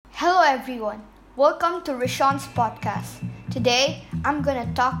everyone, welcome to Rishon's podcast. Today I'm going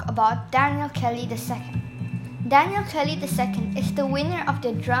to talk about Daniel Kelly II. Daniel Kelly II is the winner of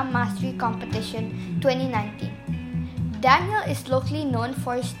the Drum Mastery Competition 2019. Daniel is locally known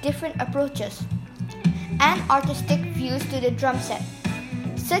for his different approaches and artistic views to the drum set,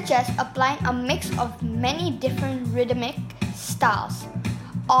 such as applying a mix of many different rhythmic styles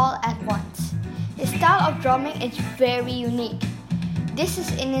all at once. His style of drumming is very unique. This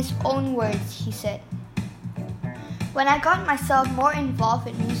is in his own words, he said. When I got myself more involved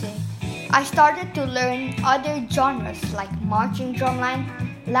with music, I started to learn other genres like marching drumline,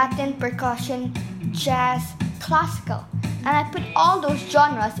 Latin percussion, jazz, classical, and I put all those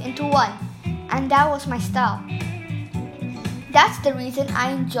genres into one, and that was my style. That's the reason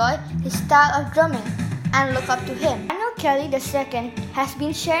I enjoy his style of drumming and look up to him. Daniel Kelly II has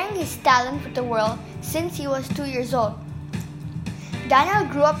been sharing his talent with the world since he was 2 years old. Daniel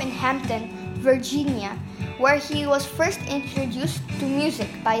grew up in Hampton, Virginia, where he was first introduced to music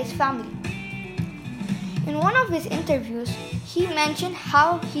by his family. In one of his interviews, he mentioned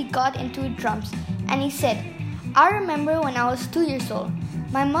how he got into drums, and he said, "I remember when I was 2 years old,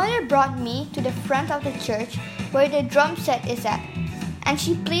 my mother brought me to the front of the church where the drum set is at, and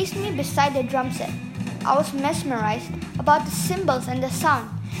she placed me beside the drum set. I was mesmerized about the cymbals and the sound,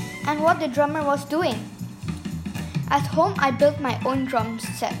 and what the drummer was doing. At home, I built my own drum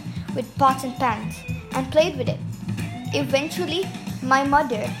set with pots and pans and played with it. Eventually, my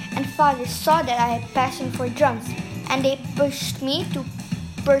mother and father saw that I had passion for drums, and they pushed me to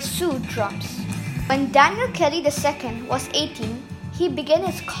pursue drums." When Daniel Kelly II was 18, he began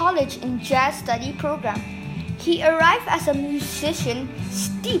his college in jazz study program. He arrived as a musician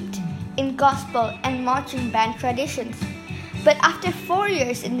steeped in gospel and marching band traditions. But after 4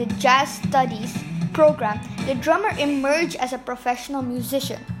 years in the jazz studies program, the drummer emerged as a professional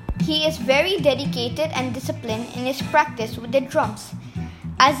musician. He is very dedicated and disciplined in his practice with the drums.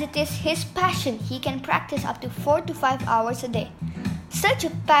 As it is his passion, he can practice up to 4 to 5 hours a day. Such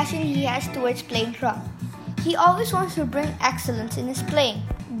a passion he has towards playing drum. He always wants to bring excellence in his playing.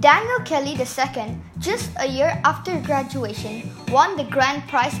 Daniel Kelly II, just a year after graduation, won the grand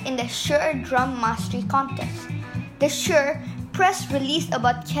prize in the Shure Drum Mastery Contest. The Shure press release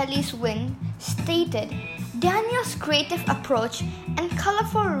about Kelly's win stated, "Daniel's creative approach and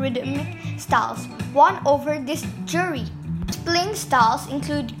colorful rhythmic styles won over this jury. His playing styles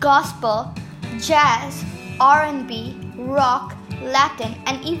include gospel, jazz, R&B, rock, Latin,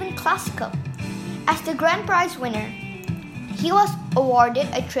 and even classical." As the grand prize winner, he was awarded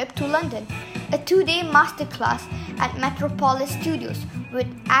a trip to London, a 2-day masterclass at Metropolis Studios with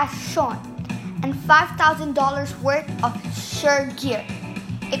Ash Sean, and $5,000 worth of Shure gear.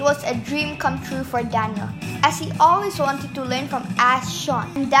 It was a dream come true for Daniel, as he always wanted to learn from Ash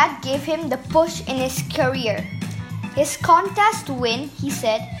Sean, and that gave him the push in his career. His contest win, he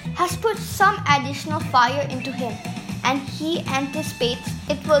said, has put some additional fire into him, and he anticipates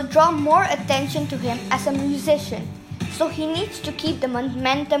it will draw more attention to him as a musician, so he needs to keep the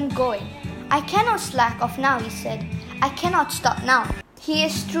momentum going. "I cannot slack off now," he said. "I cannot stop now." He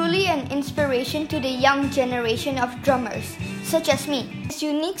is truly an inspiration to the young generation of drummers, such as me. His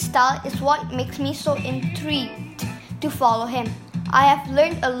unique style is what makes me so intrigued to follow him. I have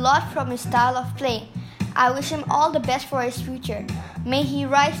learned a lot from his style of playing. I wish him all the best for his future. May he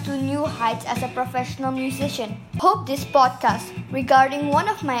rise to new heights as a professional musician. Hope this podcast regarding one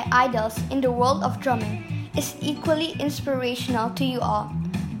of my idols in the world of drumming is equally inspirational to you all.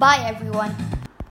 Bye everyone.